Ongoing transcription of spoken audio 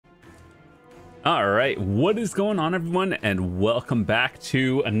All right, what is going on, everyone, and welcome back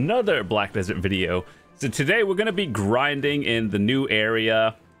to another Black Desert video. So today we're going to be grinding in the new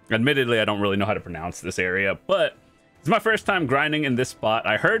area. Admittedly, I don't really know how to pronounce this area, but it's my first time grinding in this spot.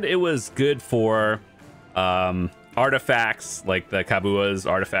 I heard it was good for artifacts, like the Kabua's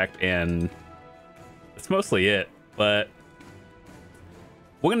artifact, and that's mostly it. But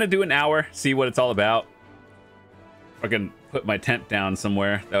we're going to do an hour, see what it's all about. If I can put my tent down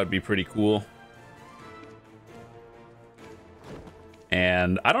somewhere, that would be pretty cool.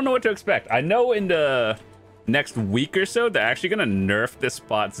 And I don't know what to expect. I know in the next week or so, they're actually going to nerf this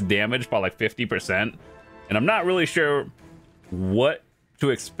spot's damage by like 50%. And I'm not really sure what to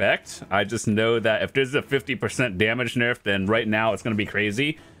expect. I just know that if there's a 50% damage nerf, then right now it's going to be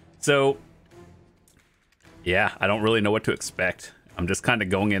crazy. So, yeah, I don't really know what to expect. I'm just kind of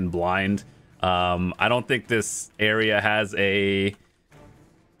going in blind. I don't think this area has a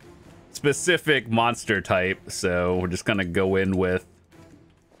specific monster type, so we're just going to go in with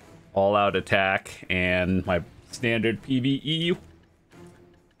all-out attack and my standard PvE.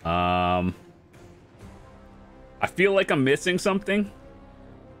 I feel like I'm missing something,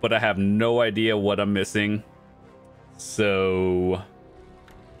 but I have no idea what I'm missing. So,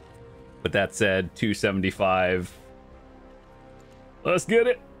 with that said, 275. Let's get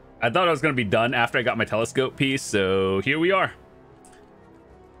it. I thought I was going to be done after I got my telescope piece, so here we are.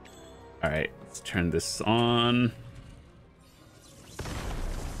 All right, let's turn this on.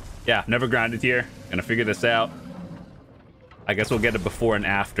 Yeah, never grinded here. Gonna figure this out. I guess we'll get it before and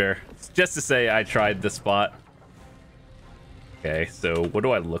after. It's just to say I tried this spot. Okay, so what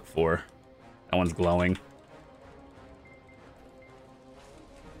do I look for? That one's glowing.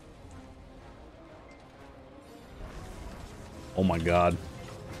 Oh my god.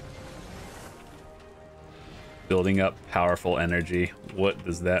 Building up powerful energy. What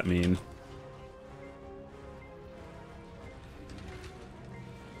does that mean?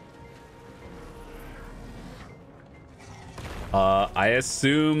 I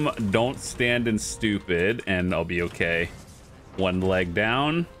assume don't stand in stupid and I'll be okay. One leg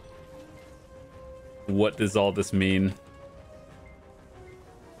down. What does all this mean?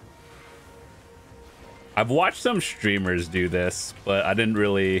 I've watched some streamers do this, but I didn't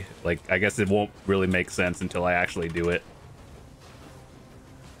really, like, I guess it won't really make sense until I actually do it.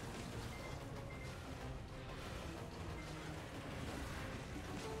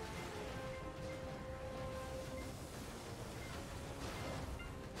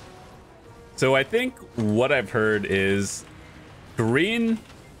 So I think what I've heard is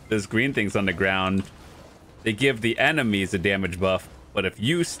those green things on the ground, they give the enemies a damage buff, but if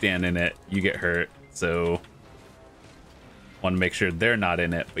you stand in it, you get hurt. So want to make sure they're not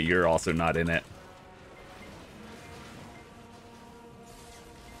in it, but you're also not in it.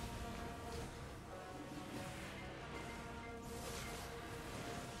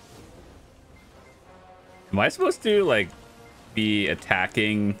 Am I supposed to, like, be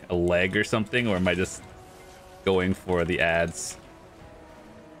attacking a leg or something, or am I just going for the ads?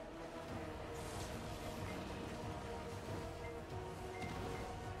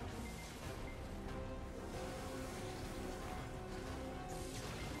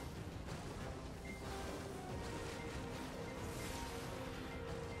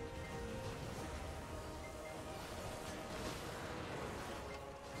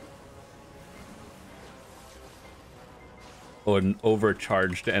 Oh, an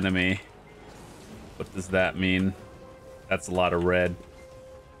overcharged enemy. What does that mean? That's a lot of red.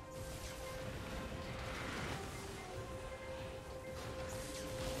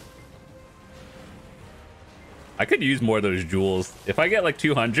 I could use more of those jewels. If I get like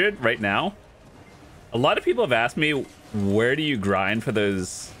 200 right now, a lot of people have asked me, where do you grind for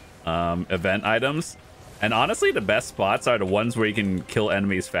those event items? And honestly, the best spots are the ones where you can kill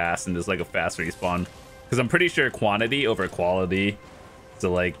enemies fast and there's like a fast respawn. Because I'm pretty sure quantity over quality.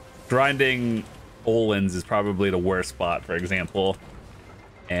 So, like, grinding Olin's is probably the worst spot, for example.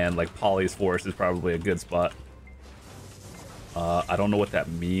 And, like, Polly's Force is probably a good spot. I don't know what that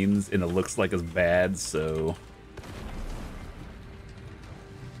means, and it looks like it's bad, so...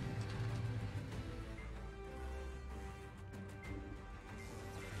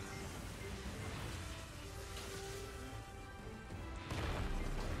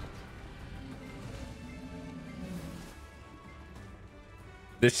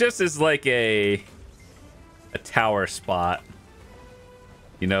 This just is like a tower spot.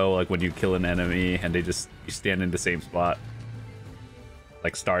 You know, like when you kill an enemy and you stand in the same spot.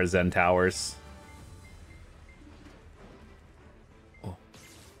 Like Star Zen towers. Oh.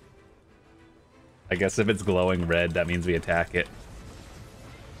 I guess if it's glowing red, that means we attack it.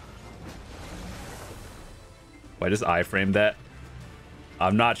 I just iframe that.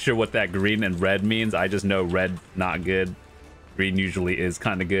 I'm not sure what that green and red means. I just know red not good. Green usually is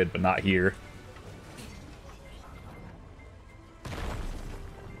kind of good, but not here.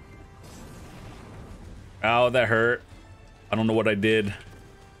 Ow, that hurt. I don't know what I did.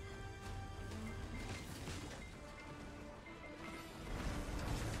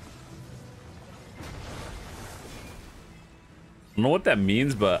 I don't know what that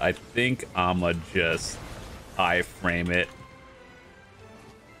means, but I think I'ma just iframe it.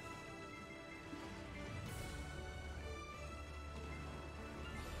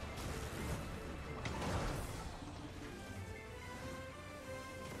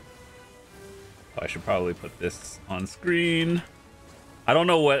 I should probably put this on screen. I don't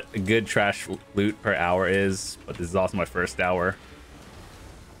know what a good trash loot per hour is, but this is also my first hour.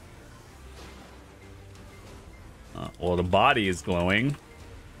 Well, the body is glowing,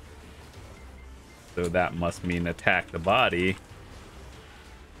 so that must mean attack the body.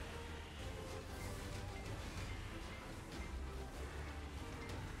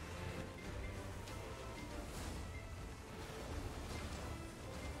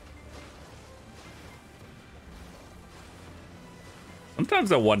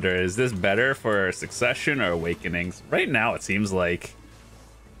 Sometimes I wonder, is this better for Succession or Awakenings? Right now, it seems like...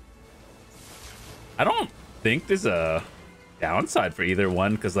 I don't think there's a downside for either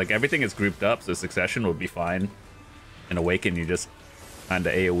one, because like everything is grouped up, so Succession would be fine. And Awaken, you just kind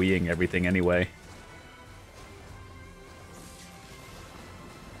of AoEing everything anyway.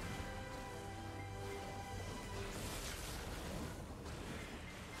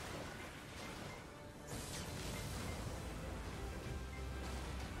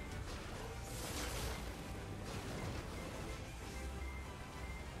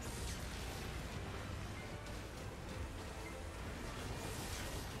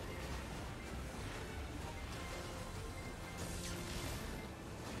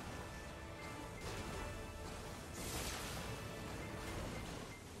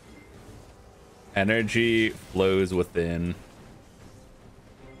 Energy flows within.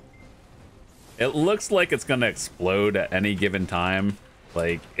 It looks like it's gonna explode at any given time.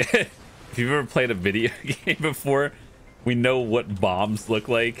 Like, if you've ever played a video game before, we know what bombs look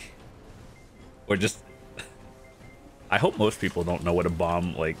like. Or just... I hope most people don't know what a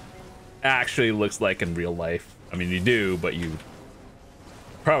bomb, like, actually looks like in real life. I mean, you do, but you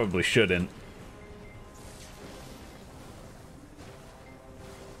probably shouldn't.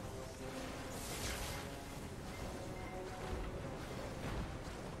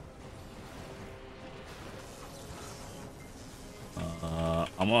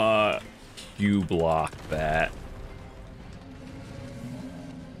 I'm gonna Q block that.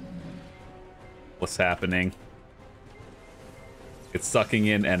 What's happening? It's sucking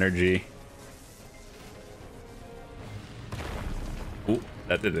in energy. Ooh,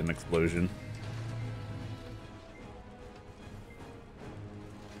 that did an explosion.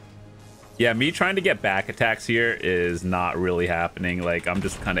 Yeah, me trying to get back attacks here is not really happening. Like, I'm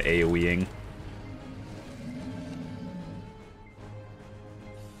just kind of AoEing.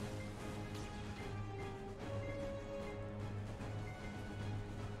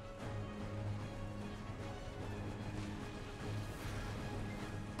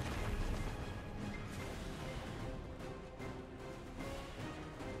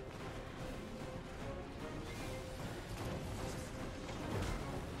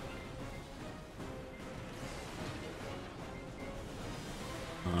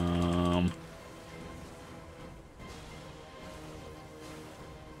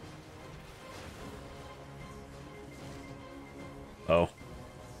 Oh,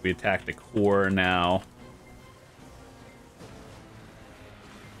 we attacked the core now.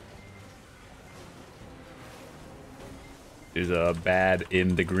 There's a bad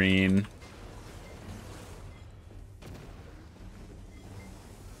in the green.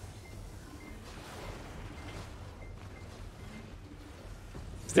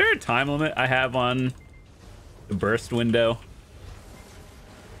 Is there a time limit I have on the burst window?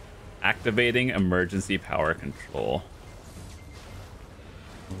 Activating emergency power control.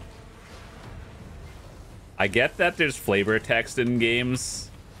 I get that there's flavor text in games,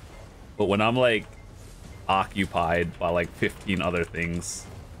 but when I'm like occupied by like 15 other things,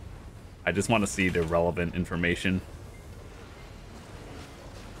 I just want to see the relevant information.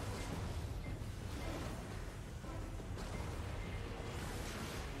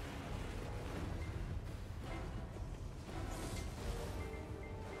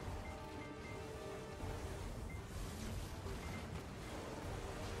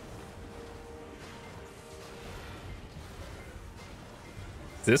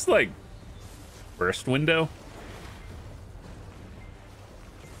 Is this like burst window?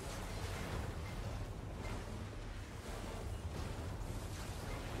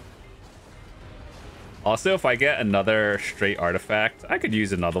 Also, if I get another straight artifact, I could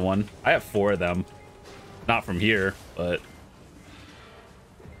use another one. I have 4 of them. Not from here, but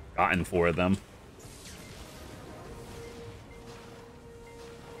gotten 4 of them.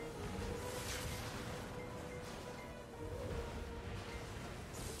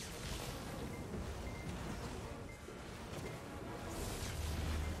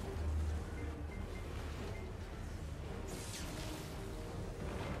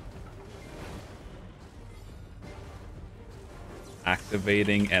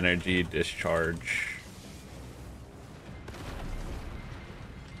 Activating energy discharge.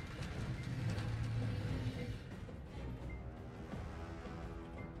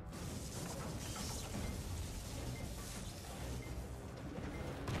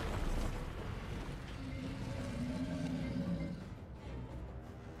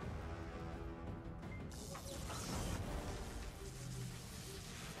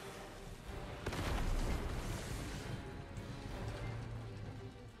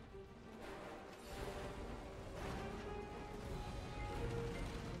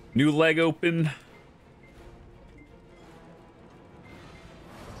 New leg open.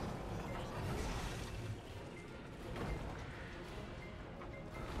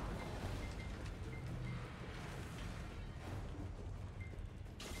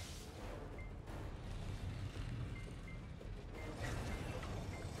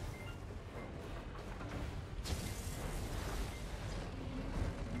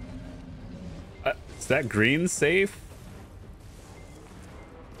 Is that green safe?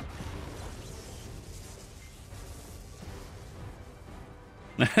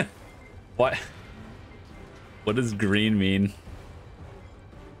 What? What does green mean?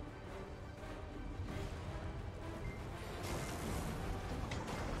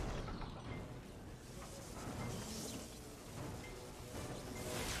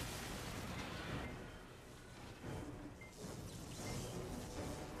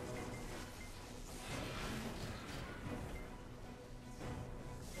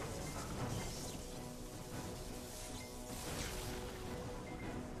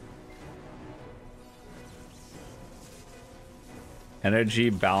 Energy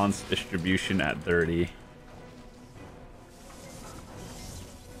balance distribution at 30.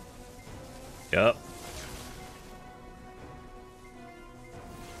 Yep.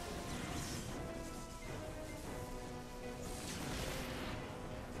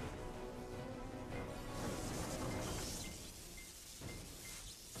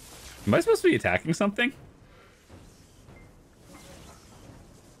 Am I supposed to be attacking something?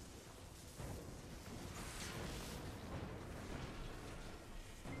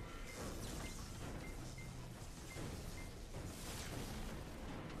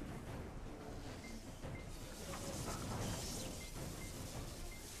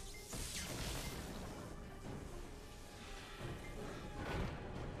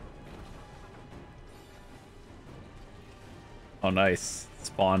 Oh, nice.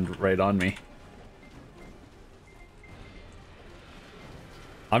 Spawned right on me.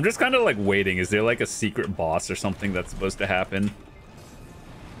 I'm just kind of like waiting. Is there like a secret boss or something that's supposed to happen?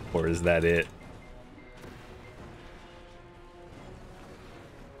 Or is that it?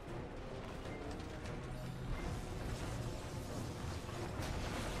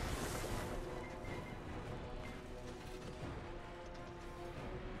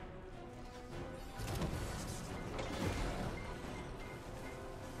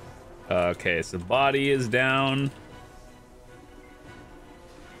 Okay, so body is down.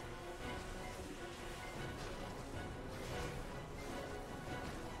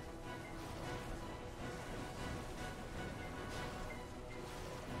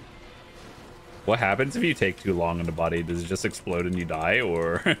 What happens if you take too long in the body? Does it just explode and you die?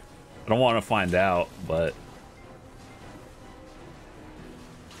 Or I don't want to find out, but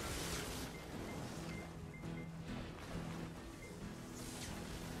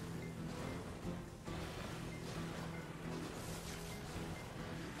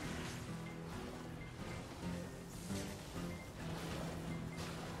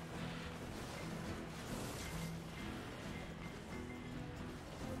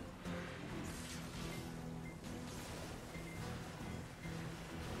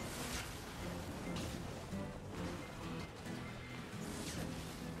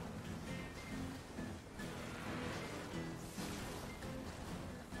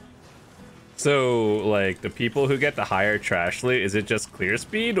so, like, the people who get the higher trash loot, is it just clear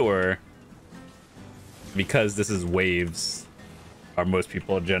speed, or because this is waves, are most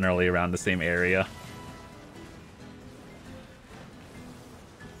people generally around the same area?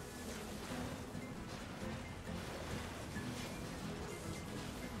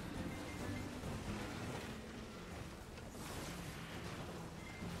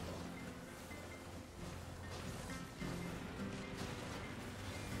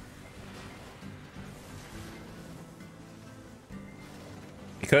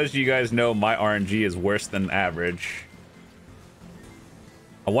 Because you guys know my RNG is worse than average,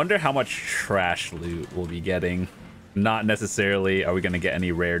 I wonder how much trash loot we'll be getting. Not necessarily are we going to get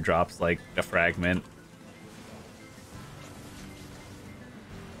any rare drops like a fragment.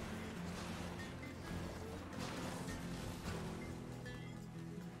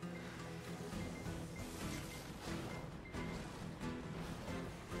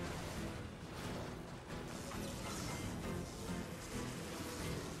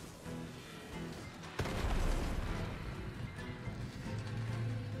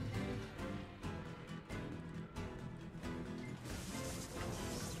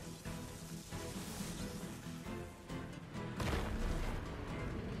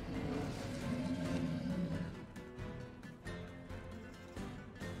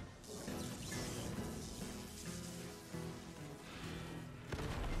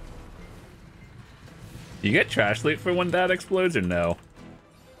 Do you get trash loot for when that explodes or no?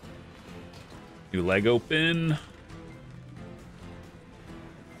 New leg open.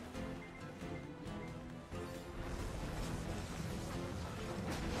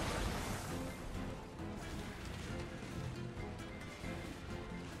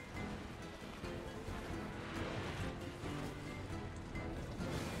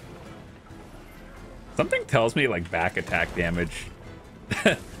 Something tells me like back attack damage.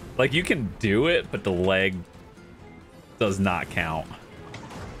 Like you can do it, but the leg does not count.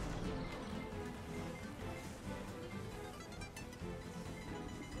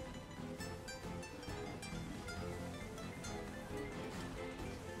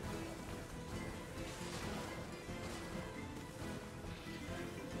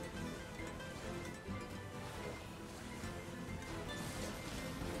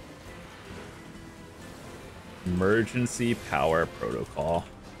 Emergency power protocol.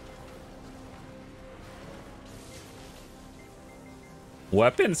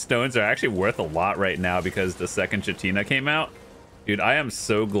 Weapon stones are actually worth a lot right now because the second Chatina came out. Dude, I am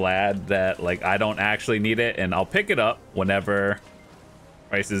so glad that like I don't actually need it, and I'll pick it up whenever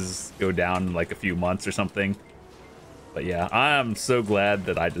prices go down in like a few months or something. But yeah, I am so glad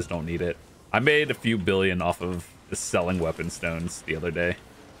that I just don't need it. I made a few billion off of just selling weapon stones the other day.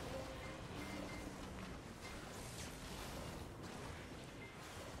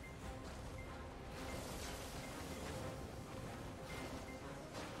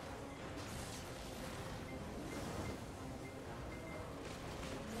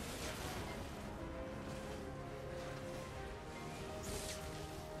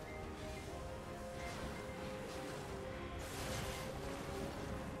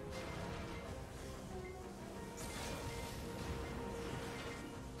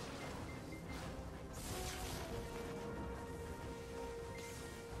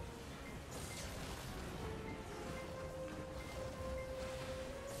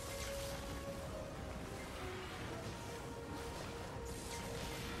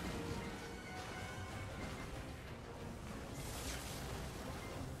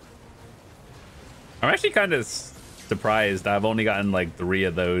 I'm actually kind of surprised. I've only gotten like 3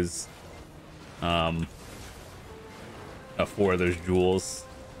 of those, 4 of those jewels.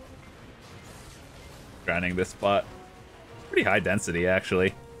 Grinding this spot. Pretty high density,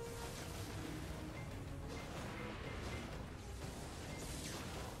 actually.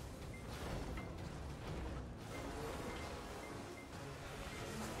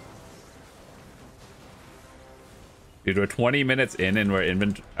 Dude, we're 20 minutes in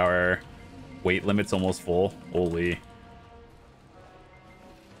and our weight limit's almost full. Holy.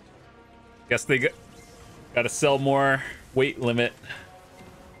 Guess they gotta sell more weight limit.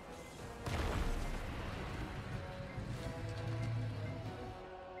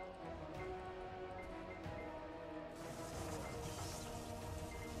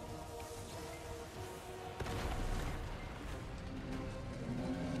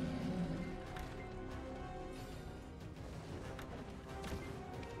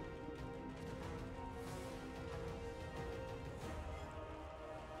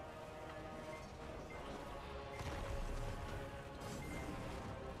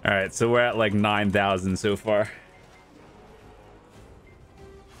 All right, so we're at like 9,000 so far.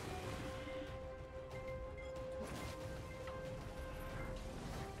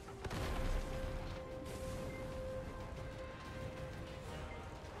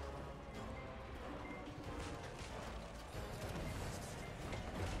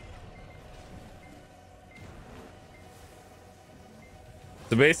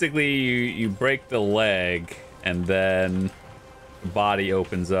 So basically you break the leg and then the body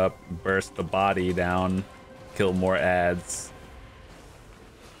opens up, burst the body down, kill more ads.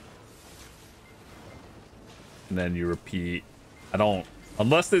 And then you repeat. I don't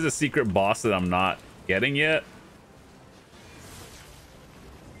Unless there's a secret boss that I'm not getting yet.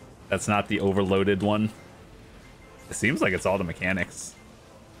 That's not the overloaded one. It seems like it's all the mechanics.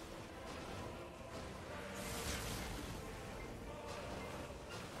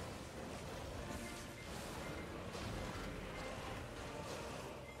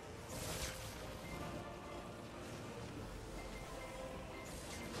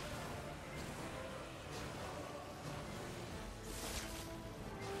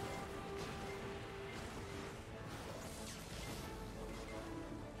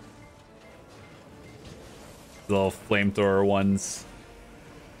 Little flamethrower ones.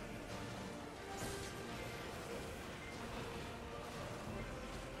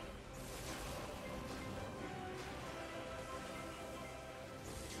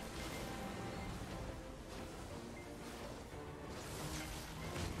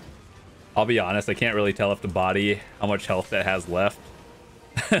 I'll be honest, I can't really tell if the body how much health that has left.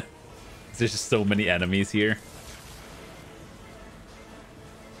 There's just so many enemies here.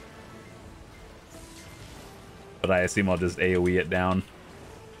 But I assume I'll just AoE it down.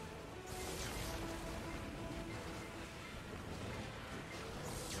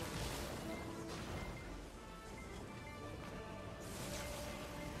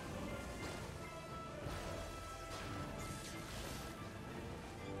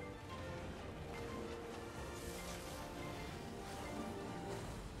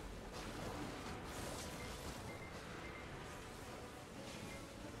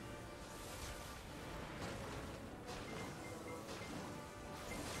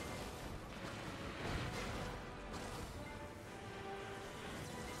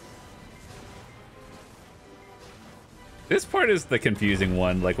 This part is the confusing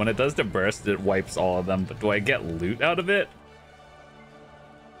one. Like, when it does the burst, it wipes all of them. But do I get loot out of it?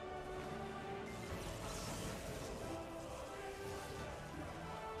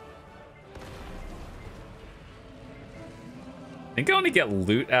 I think I only get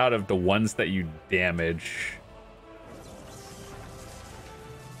loot out of the ones that you damage.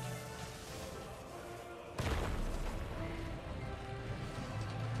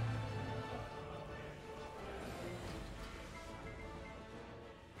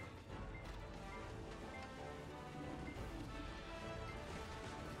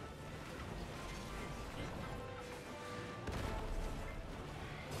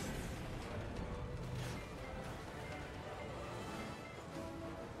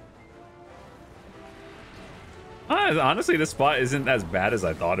 Honestly, this spot isn't as bad as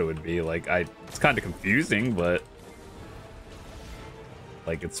I thought it would be. Like, it's kind of confusing, but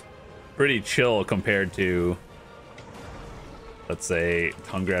like, it's pretty chill compared to, let's say,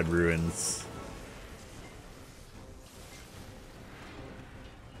 Tungrad Ruins.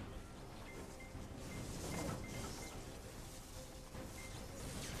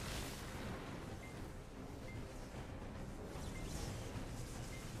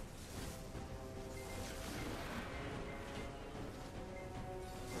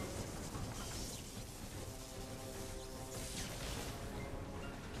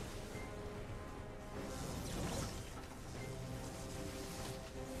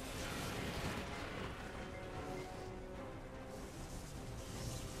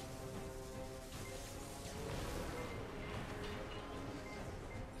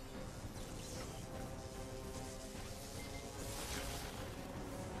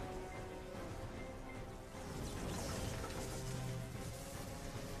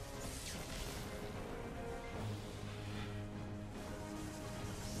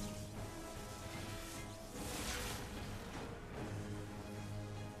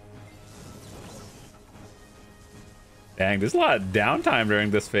 Dang, there's a lot of downtime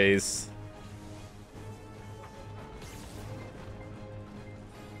during this phase.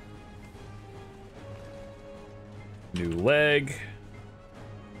 New leg.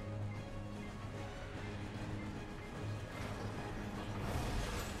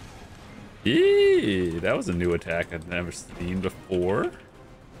 Eee, that was a new attack I've never seen before.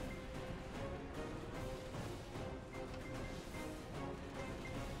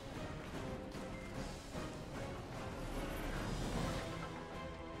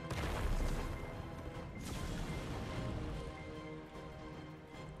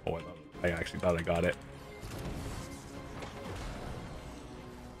 I actually thought I got it.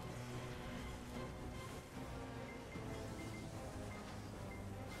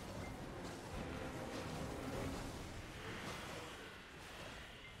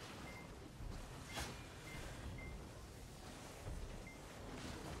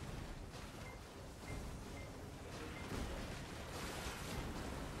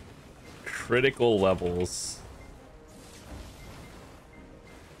 Critical levels.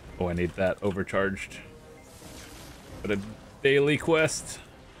 Oh, I need that overcharged. But a daily quest.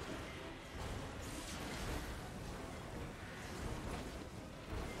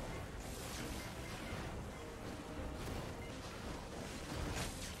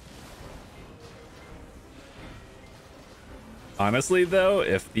 Honestly, though,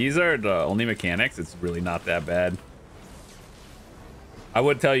 if these are the only mechanics, it's really not that bad. I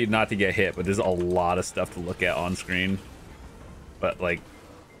would tell you not to get hit, but there's a lot of stuff to look at on screen. But, like,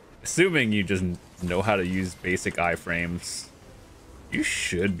 assuming you just know how to use basic iframes, you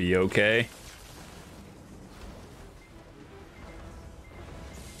should be okay.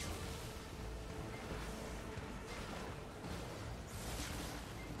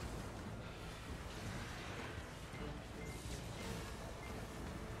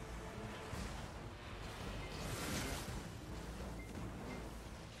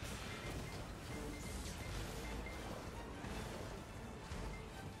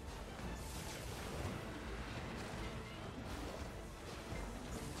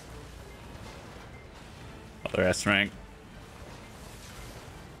 Other S rank.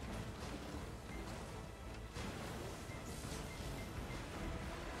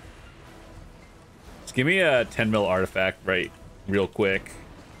 Just give me a 10 mil artifact right real quick.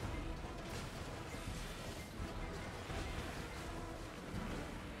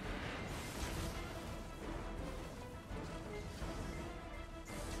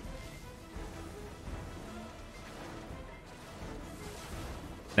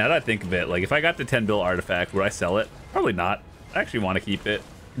 Now that I think of it, like if I got the 10 bill artifact, would I sell it? Probably not. I actually want to keep it.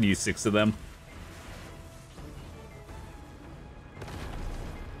 I can use 6 of them.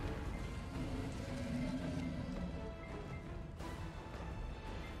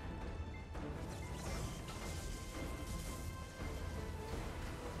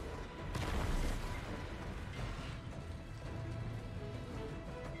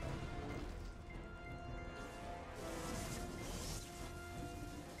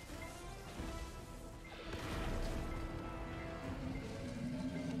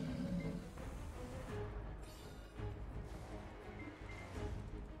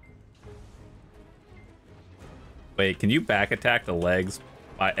 Wait, can you back attack the legs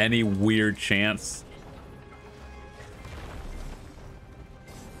by any weird chance?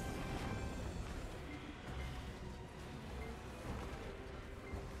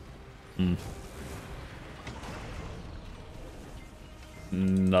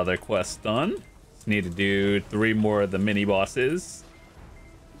 Another quest done. Just need to do 3 more of the mini bosses.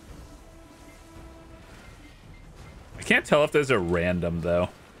 I can't tell if those are random though,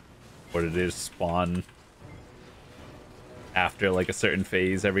 or did they just spawn after like a certain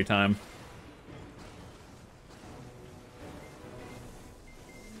phase every time.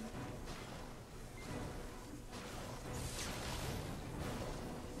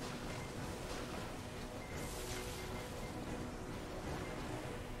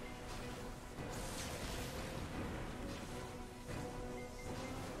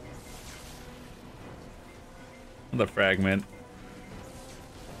 The fragment.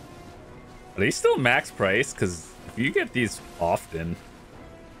 Are they still max price? Because if you get these often,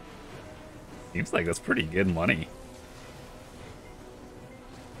 seems like that's pretty good money.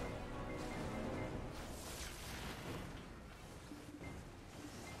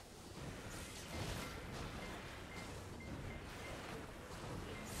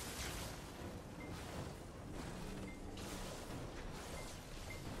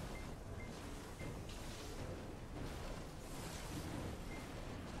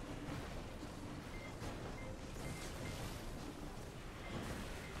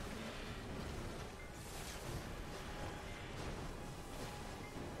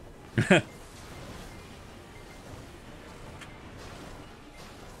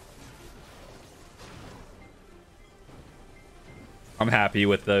 I'm happy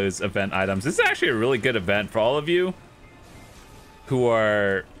with those event items. This is actually a really good event for all of you who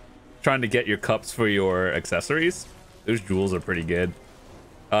are trying to get your cups for your accessories. Those jewels are pretty good.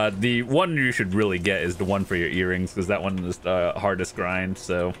 The one you should really get is the one for your earrings, because that one is the hardest grind.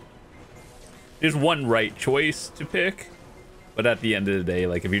 So there's one right choice to pick, but at the end of the day,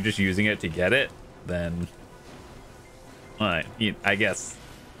 like if you're just using it to get it, then I guess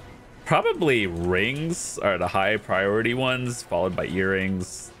probably rings are the high priority ones, followed by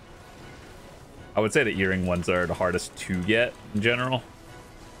earrings. I would say the earring ones are the hardest to get in general,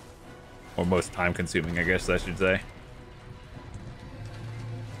 or most time consuming, I guess I should say.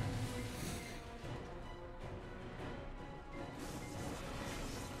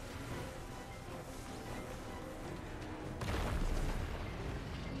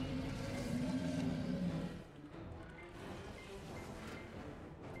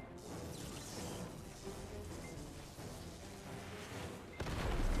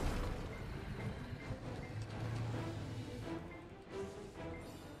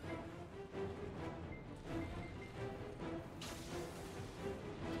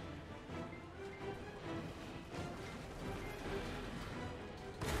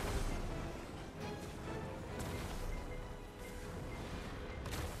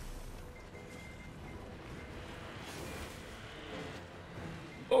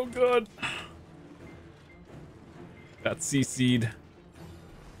 so good. Got CC'd.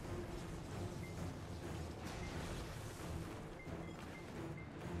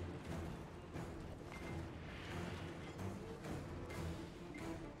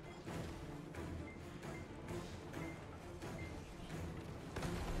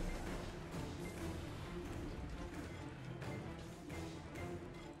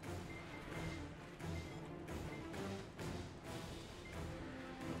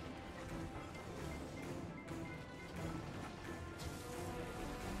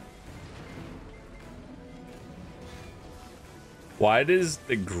 Why does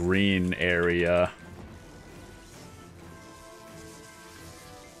the green area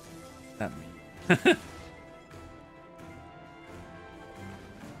that mean?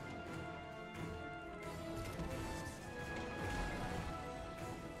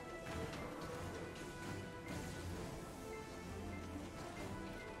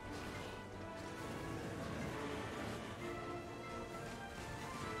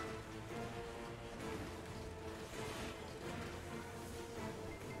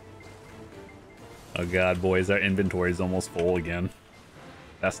 Oh god, boys, our inventory is almost full again.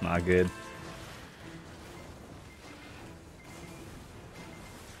 That's not good.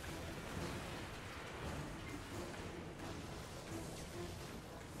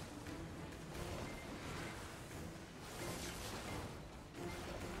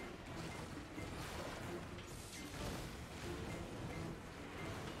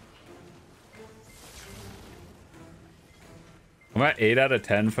 I'm at 8 out of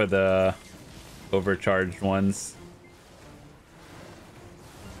 10 for the overcharged ones.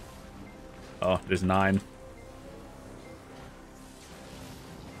 Oh, there's 9.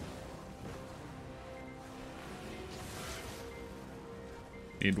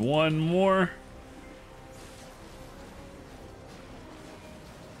 Need one more.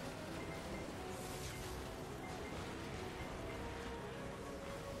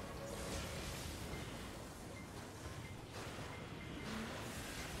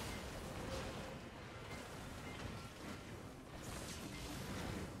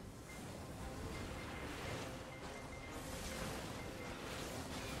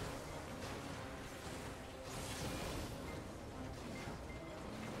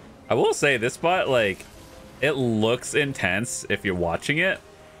 I will say this spot, like, it looks intense if you're watching it,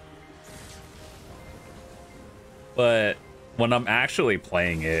 but when I'm actually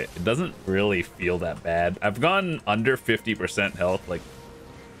playing it, it doesn't really feel that bad. I've gone under 50% health like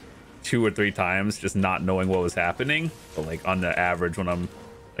 2 or 3 times, just not knowing what was happening. But like on the average, when I'm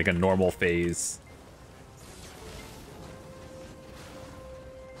like a normal phase,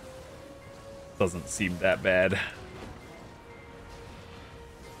 doesn't seem that bad.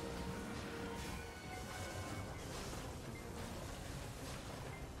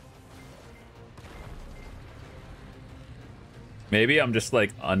 Maybe I'm just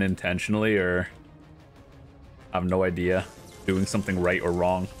like unintentionally, or I have no idea, doing something right or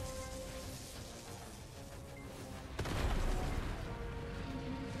wrong.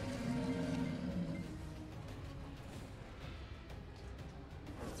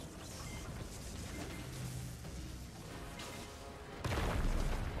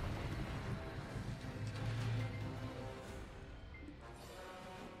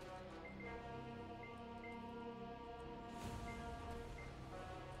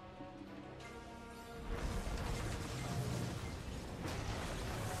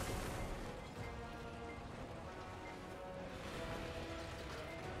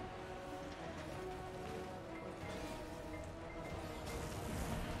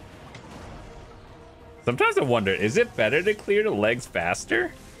 Sometimes I wonder, is it better to clear the legs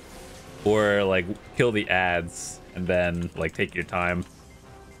faster, or like kill the ads and then like take your time?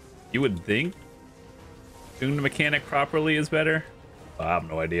 You would think doing the mechanic properly is better. I have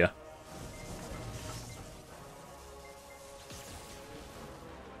no idea.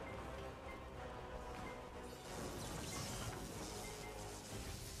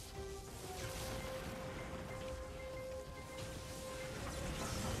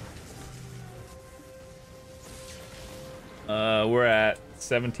 We're at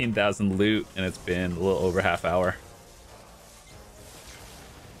 17,000 loot, and it's been a little over half hour.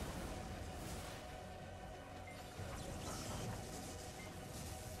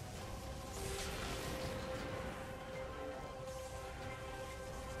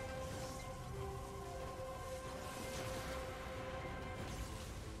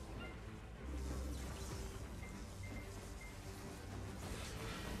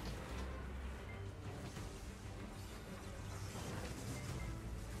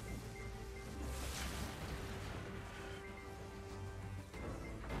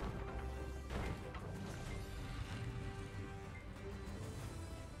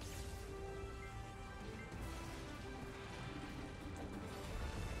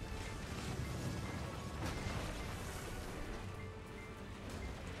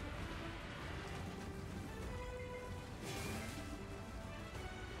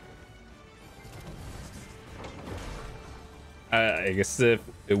 I guess if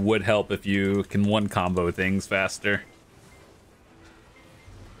it would help if you can one combo things faster.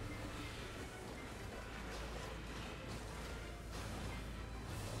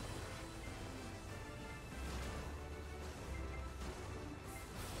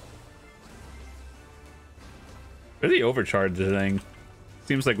 Or the overcharge thing.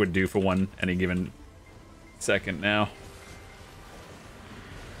 Seems like we're due for one any given second now.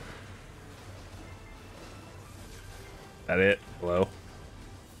 That it? Hello?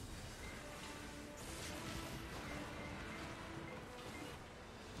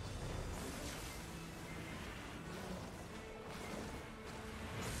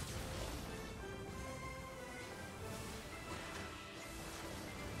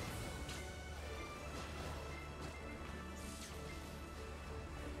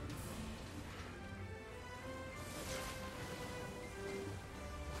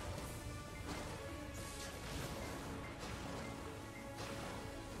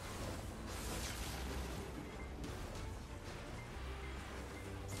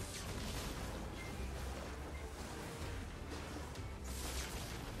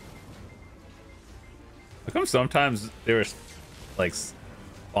 How come sometimes there's like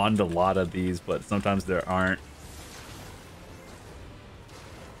spawned a lot of these, but sometimes there aren't?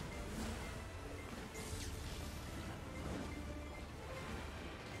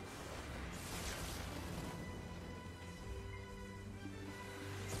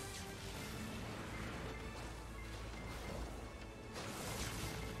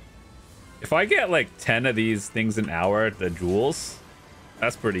 If I get like 10 of these things an hour, the jewels,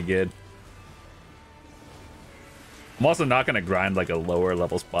 that's pretty good. I'm also not going to grind like a lower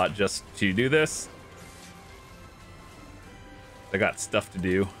level spot just to do this. I got stuff to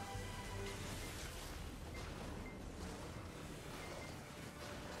do.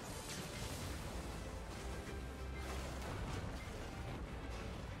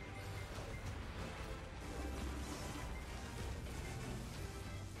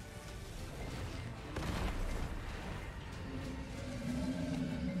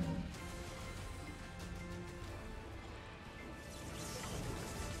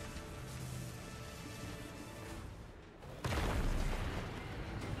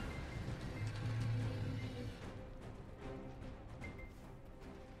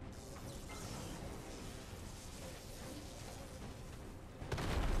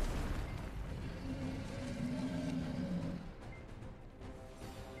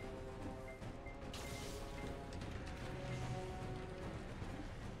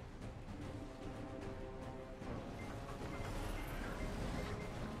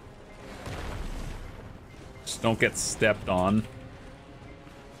 Just don't get stepped on.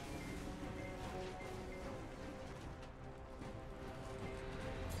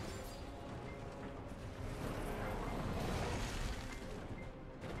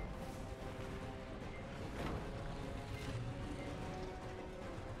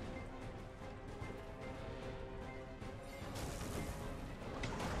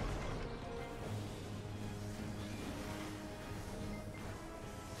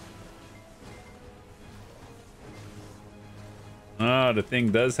 Oh, the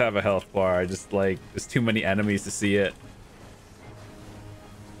thing does have a health bar. I just like, there's too many enemies to see it.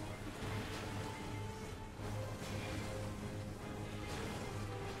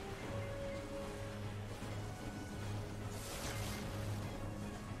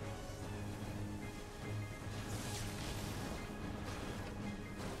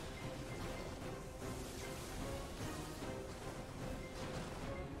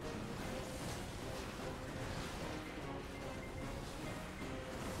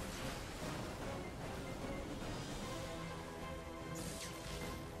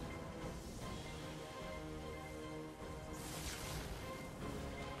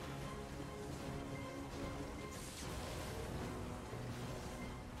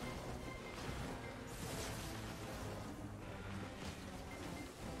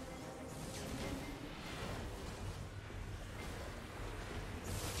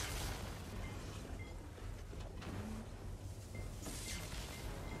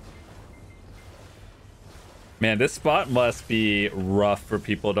 Man, this spot must be rough for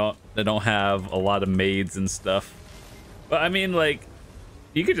people that don't have a lot of maids and stuff. But I mean, like,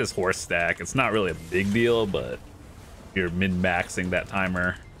 you could just horse stack. It's not really a big deal, but you're min-maxing that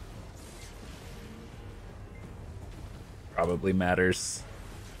timer. Probably matters.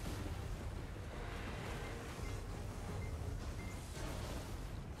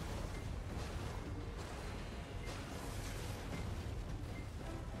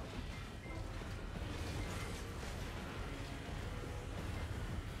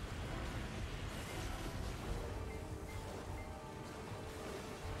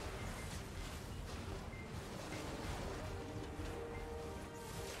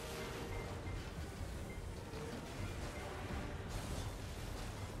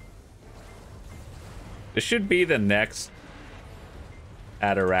 This should be the next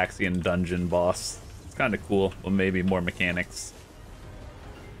Ataraxian dungeon boss. It's kind of cool, but maybe more mechanics.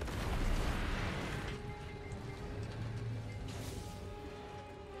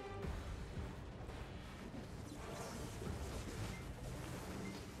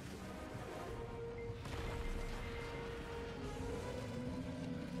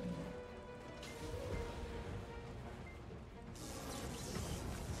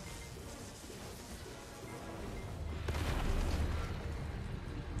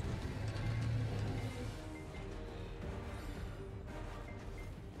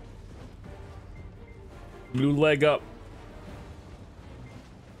 Blue leg up.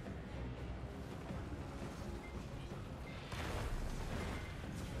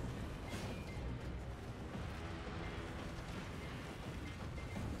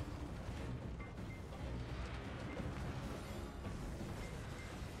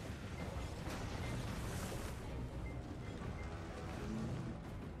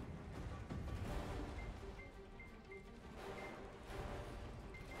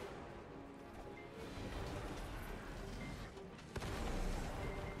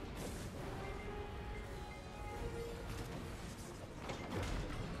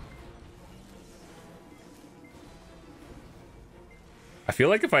 I feel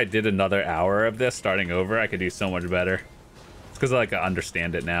like if I did another hour of this starting over, I could do so much better. It's because like I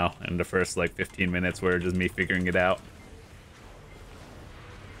understand it now, and the first like 15 minutes were just me figuring it out.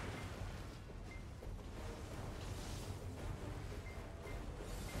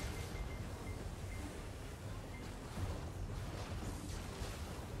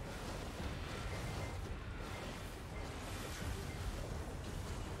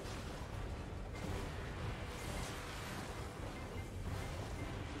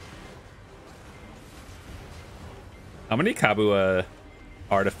 How many Kabua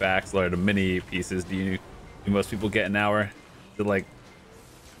artifacts, or the mini pieces, do most people get an hour? Is it like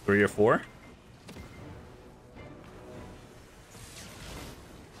 3 or 4?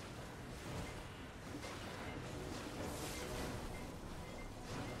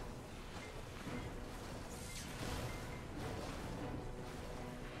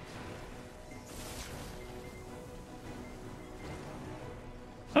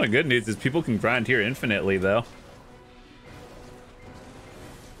 Oh, the good news is people can grind here infinitely, though.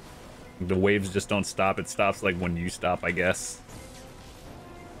 The waves just don't stop. It stops like when you stop, I guess.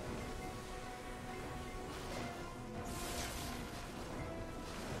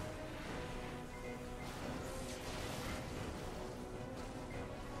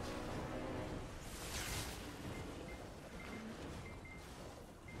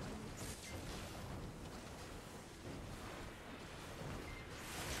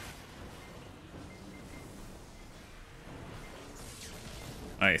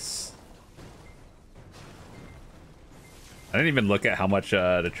 Nice. I didn't even look at how much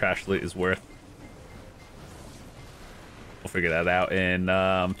the trash loot is worth. We'll figure that out in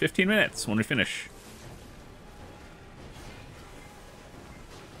 15 minutes when we finish.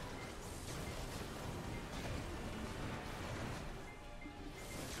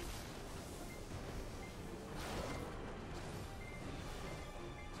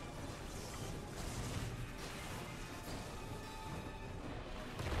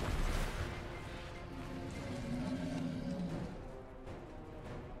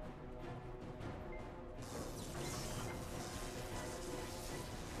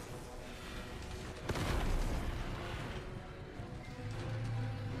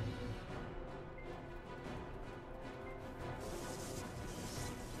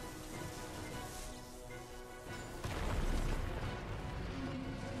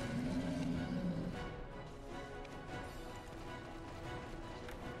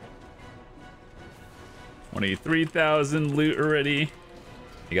 $23,000 loot already.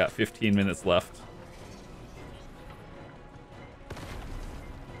 You got 15 minutes left.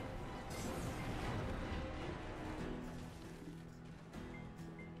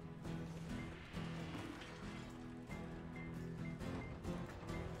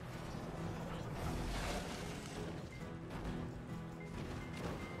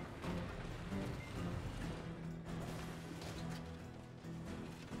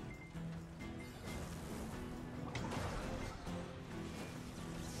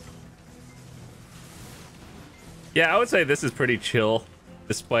 Yeah, I would say this is pretty chill,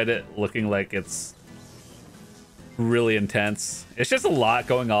 despite it looking like it's really intense. It's just a lot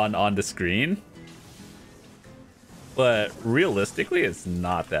going on the screen. But realistically, it's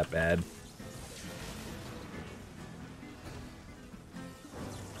not that bad.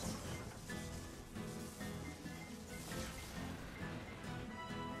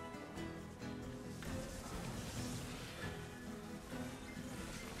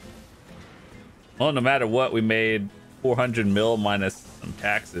 Well, no matter what, we made 400 mil minus some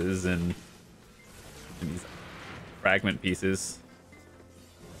taxes and these fragment pieces.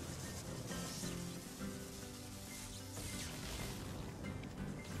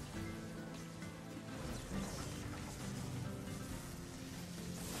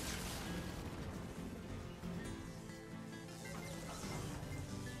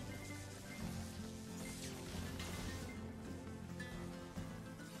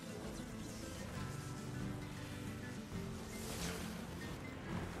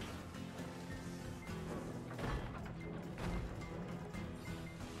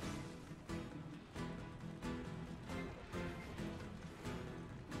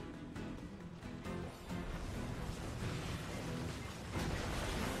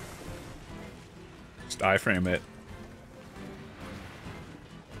 Just iframe it.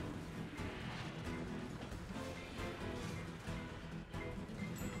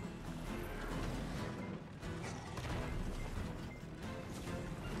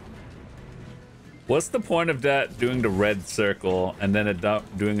 What's the point of that doing the red circle and then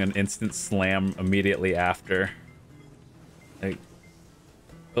doing an instant slam immediately after? Like,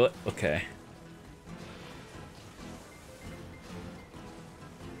 okay.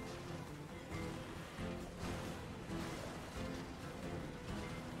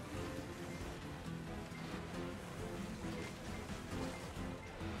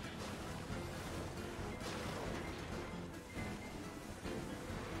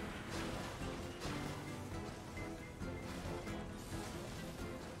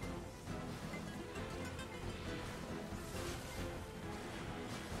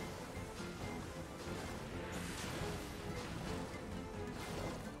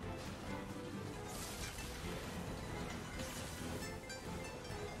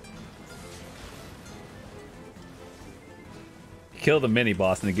 Kill the mini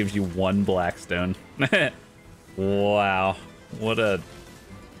boss and it gives you 1 blackstone. Wow, what a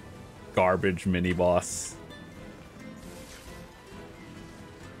garbage mini boss.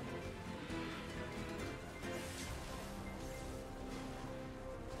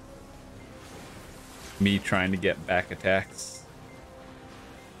 Me trying to get back attacks.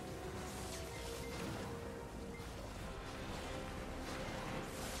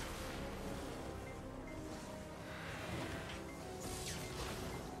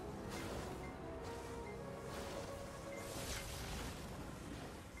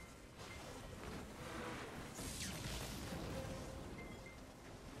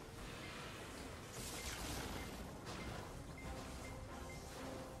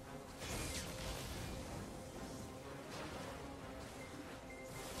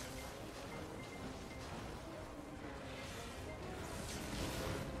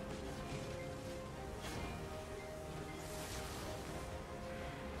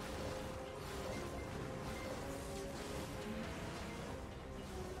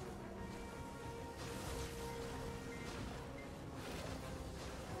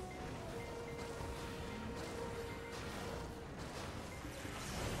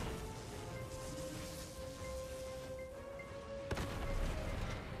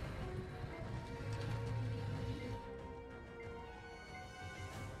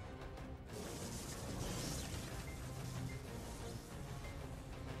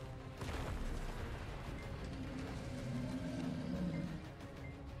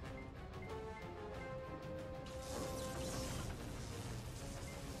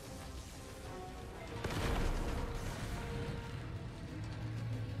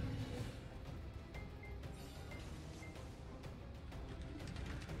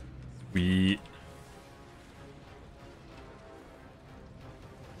 Sweet.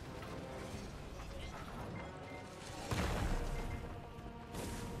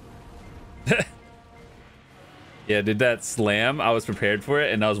 Yeah, did that slam? I was prepared for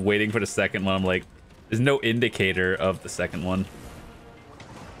it and I was waiting for the second one. I'm like, there's no indicator of the second one.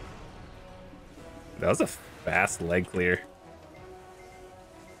 That was a fast leg clear.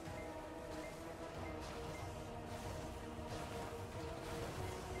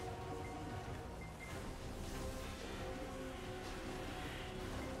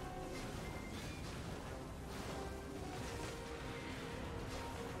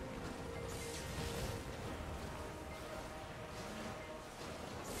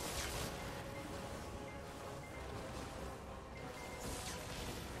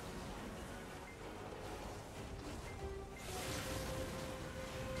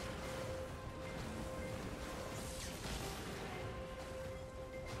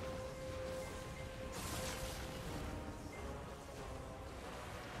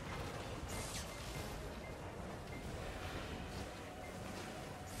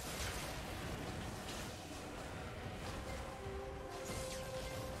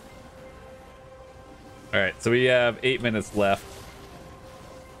 All right, so we have 8 minutes left.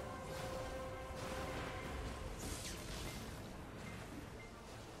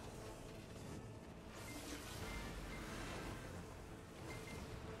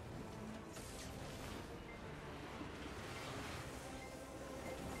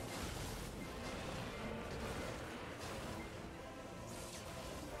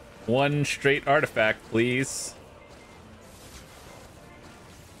 One straight artifact, please.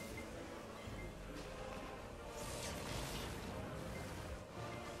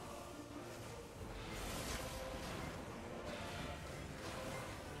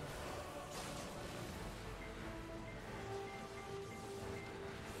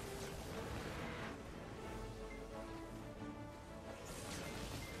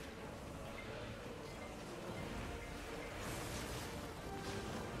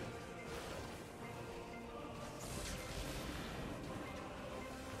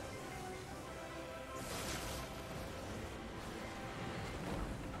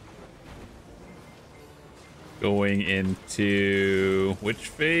 Going into which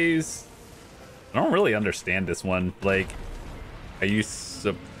phase? I don't really understand this one. Like, are you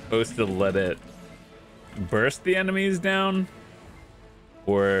supposed to let it burst the enemies down?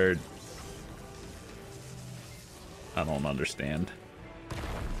 Or I don't understand.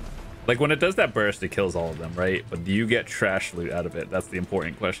 Like, when it does that burst, it kills all of them, right? But do you get trash loot out of it? That's the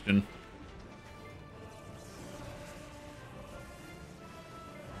important question.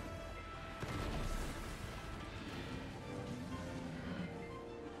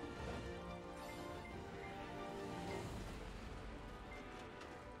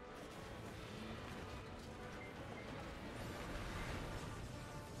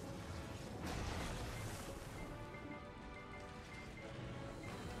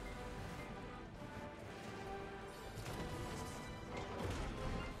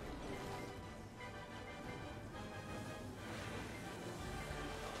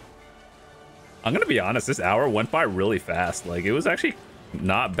 I'm gonna be honest, this hour went by really fast. Like, it was actually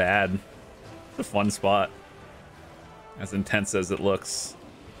not bad. It's a fun spot. As intense as it looks.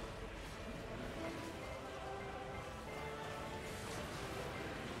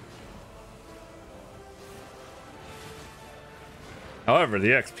 However, the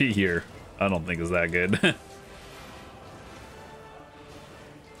XP here, I don't think is that good.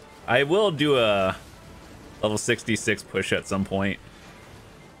 I will do a level 66 push at some point.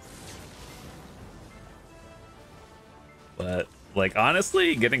 But, like,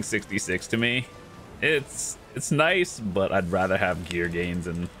 honestly, getting 66 to me, it's nice, but I'd rather have gear gains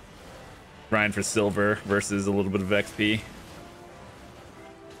and grind for silver versus a little bit of XP.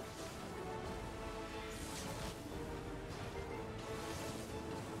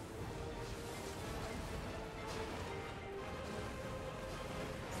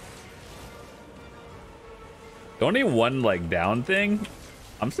 The only one, like, down thing,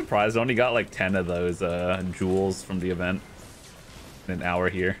 I'm surprised I only got like 10 of those jewels from the event in an hour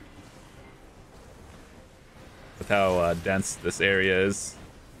here. With how dense this area is.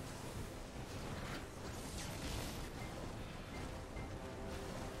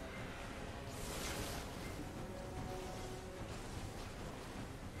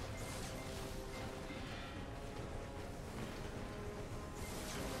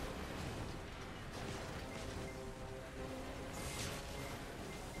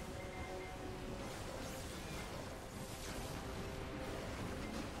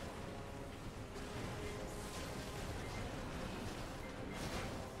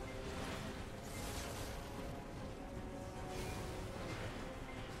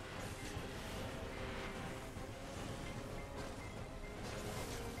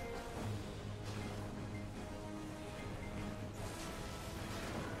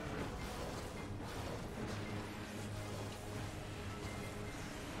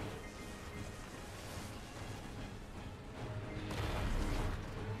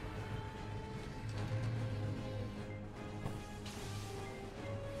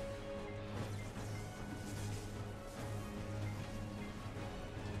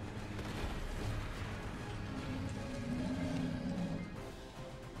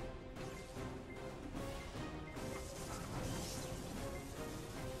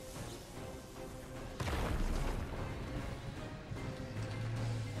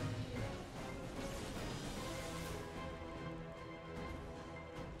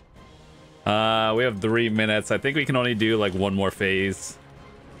 We have 3 minutes. I think we can only do like one more phase.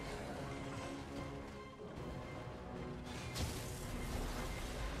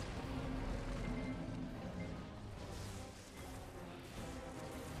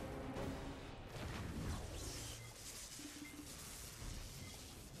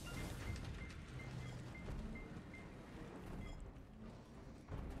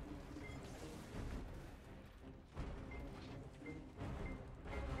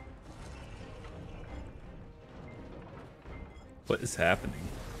 What is happening?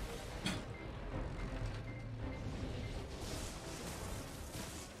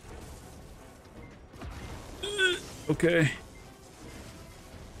 Okay.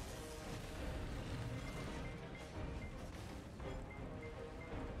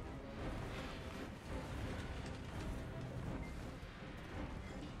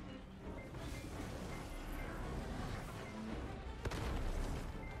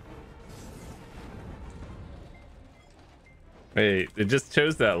 Wait, it just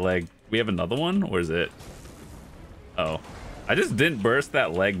chose that leg. We have another one, or is it? Oh, I just didn't burst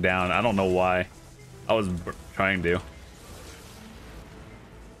that leg down. I don't know why. I was trying to.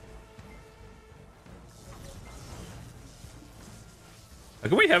 How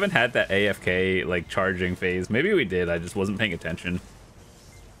come we haven't had that AFK like charging phase? Maybe we did. I just wasn't paying attention.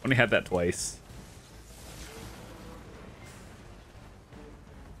 Only had that twice.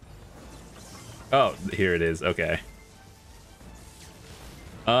 Oh, here it is. Okay.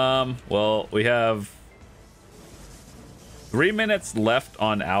 Well, we have 3 minutes left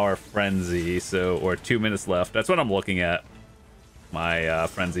on our frenzy, so, or 2 minutes left. That's what I'm looking at. My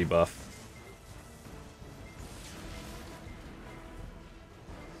frenzy buff.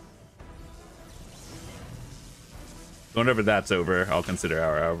 Whenever that's over, I'll consider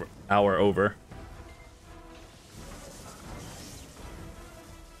our hour over.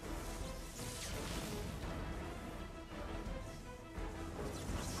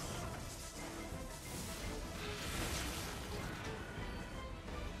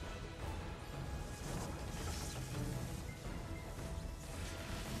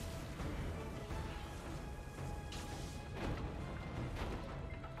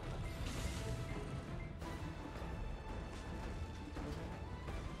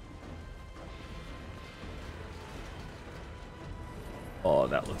 Oh,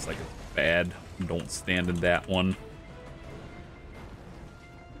 that looks like it's bad. Don't stand in that one.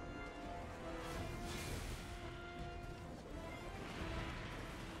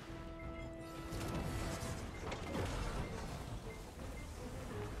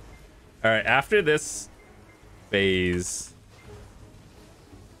 All right, after this phase,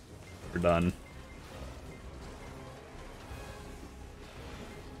 we're done.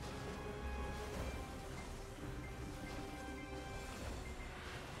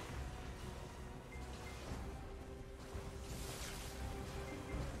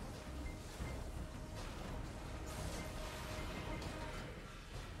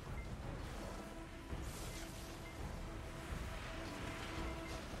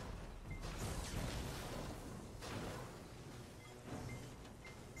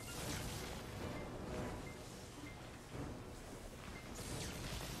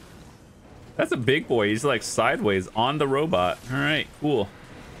 That's a big boy. He's like sideways on the robot. All right, cool.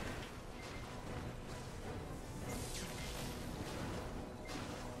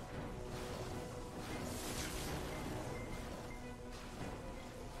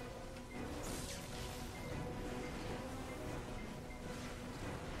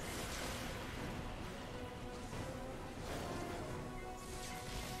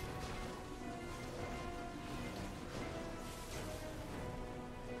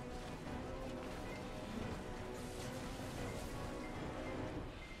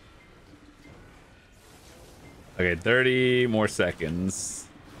 Okay, 30 more seconds.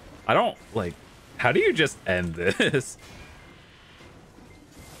 I don't, like, how do you just end this?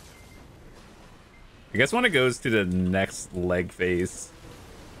 I guess when it goes to the next leg phase.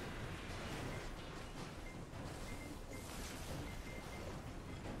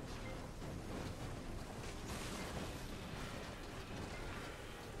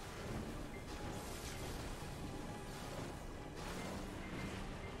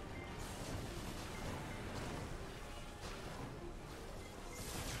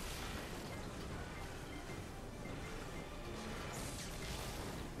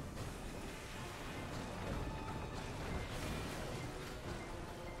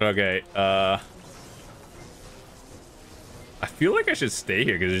 Okay, I feel like I should stay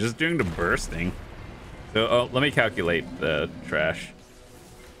here because it's just doing the bursting. So, oh, let me calculate the trash.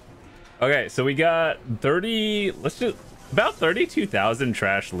 Okay, so we got 30, let's just, about 32,000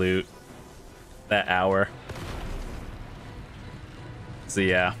 trash loot that hour. So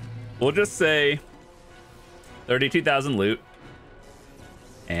yeah, we'll just say 32,000 loot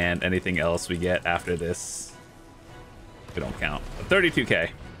and anything else we get after this, we don't count. But 32K.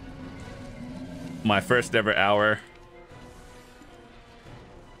 My first ever hour.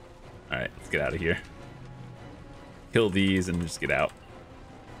 All right, let's get out of here. Kill these and just get out.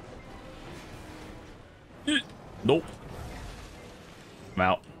 Nope. I'm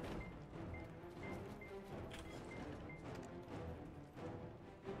out.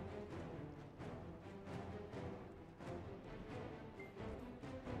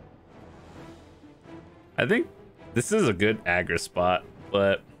 I think this is a good aggro spot,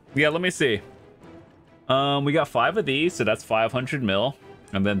 but yeah, let me see. We got 5 of these, so that's 500 mil,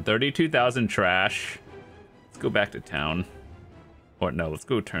 and then 32,000 trash. Let's go back to town. Or no, let's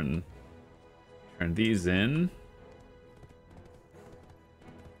go turn these in.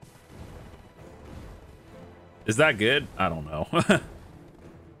 Is that good? I don't know.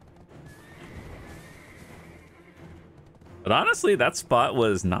 But honestly, that spot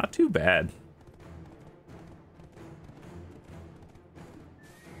was not too bad.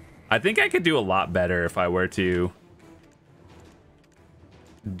 I think I could do a lot better if I were to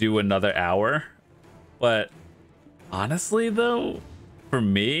do another hour. But honestly, though, for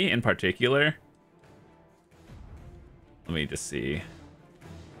me in particular, let me just see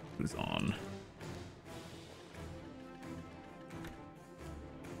who's on.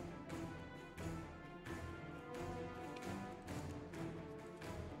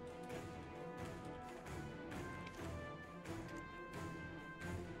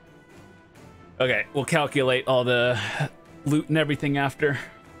 Okay, we'll calculate all the loot and everything after.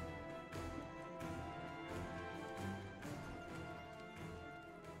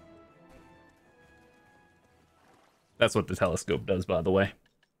 That's what the telescope does, by the way.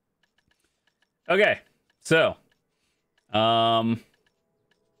 Okay, so honestly,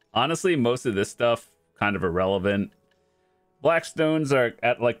 most of this stuff kind of irrelevant. Blackstones are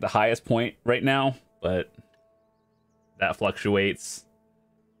at like the highest point right now, but that fluctuates.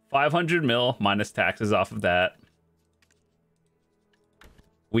 500 mil minus taxes off of that.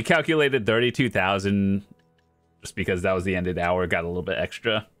 We calculated 32,000 just because that was the ended hour, got a little bit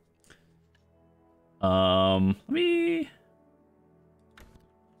extra. Let me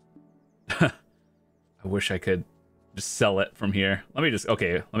I wish I could just sell it from here. Let me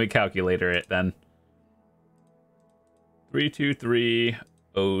calculator it then.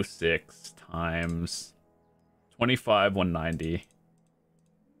 32306 times 25,190.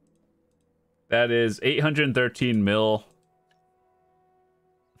 That is 813 mil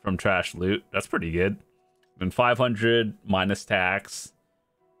from trash loot. That's pretty good. And 500 minus tax.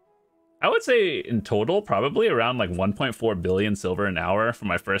 I would say in total, probably around like 1.4 billion silver an hour for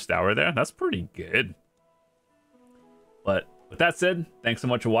my first hour there. That's pretty good. But with that said, thanks so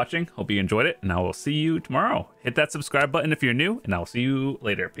much for watching. Hope you enjoyed it, and I will see you tomorrow. Hit that subscribe button if you're new, and I'll see you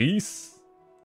later. Peace.